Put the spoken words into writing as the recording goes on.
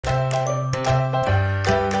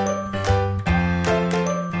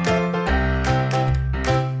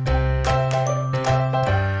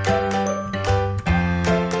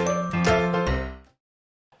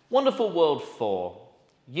Wonderful World 4,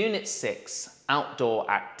 Unit 6, Outdoor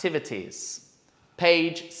Activities,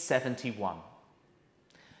 page 71.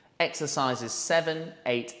 Exercises 7,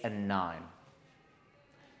 8 and 9.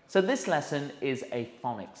 So this lesson is a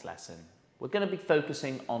phonics lesson. We're going to be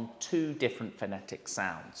focusing on two different phonetic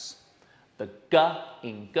sounds. The G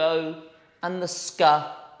in go and the SK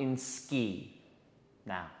in ski.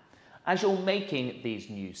 Now, as you're making these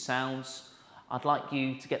new sounds, I'd like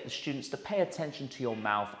you to get the students to pay attention to your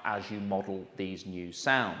mouth as you model these new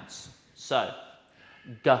sounds. So,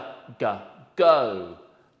 G, G, go,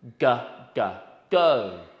 G, G,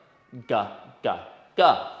 go, G, G, G.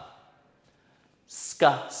 Sk,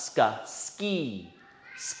 sk, ski,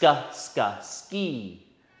 sk, sk, ski,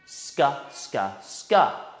 sk, sk, sk.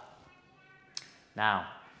 Now,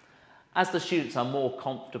 as the students are more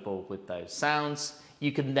comfortable with those sounds,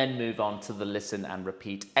 you can then move on to the listen and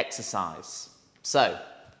repeat exercise. So,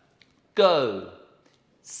 go,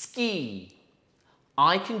 ski,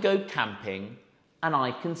 I can go camping and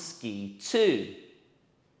I can ski too.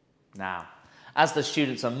 Now, as the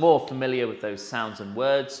students are more familiar with those sounds and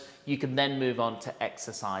words, you can then move on to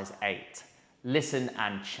exercise 8, listen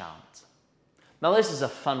and chant. Now this is a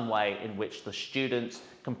fun way in which the students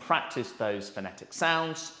can practice those phonetic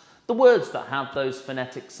sounds, the words that have those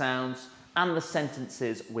phonetic sounds, and the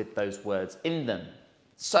sentences with those words in them.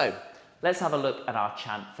 So, let's have a look at our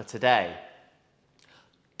chant for today.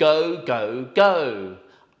 Go, go, go.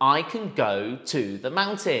 I can go to the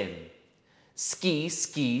mountain. Ski,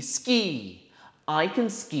 ski, ski. I can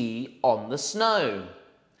ski on the snow.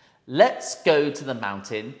 Let's go to the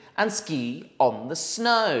mountain and ski on the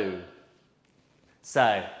snow.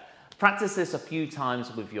 So, practice this a few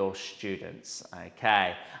times with your students,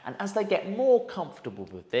 okay? And as they get more comfortable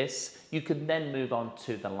with this, you can then move on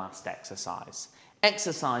to the last exercise.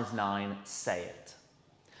 Exercise 9, say it.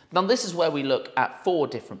 Now this is where we look at 4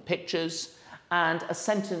 different pictures and a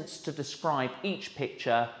sentence to describe each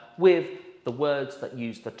picture with the words that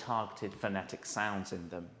use the targeted phonetic sounds in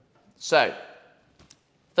them. So,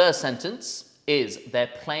 first sentence is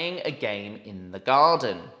they're playing a game in the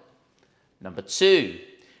garden. Number 2,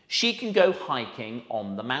 she can go hiking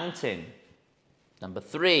on the mountain. Number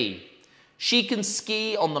 3, she can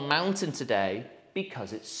ski on the mountain today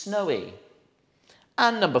because it's snowy.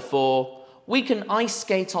 And number 4, we can ice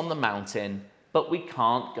skate on the mountain, but we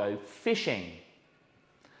can't go fishing.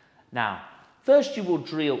 Now, first you will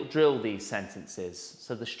drill these sentences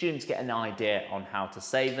so the students get an idea on how to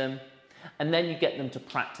say them, and then you get them to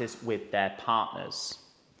practice with their partners.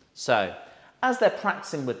 So, as they're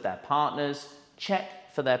practicing with their partners,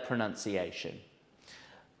 check for their pronunciation.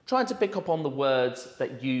 Try to pick up on the words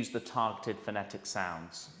that use the targeted phonetic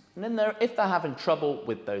sounds. And then if they're having trouble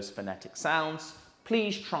with those phonetic sounds,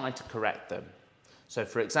 please try to correct them. So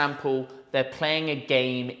for example, they're playing a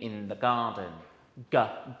game in the garden. G,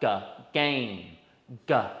 g, game.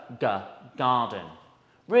 G, g, garden.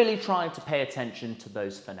 Really try to pay attention to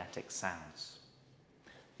those phonetic sounds.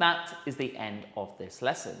 That is the end of this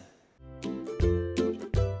lesson.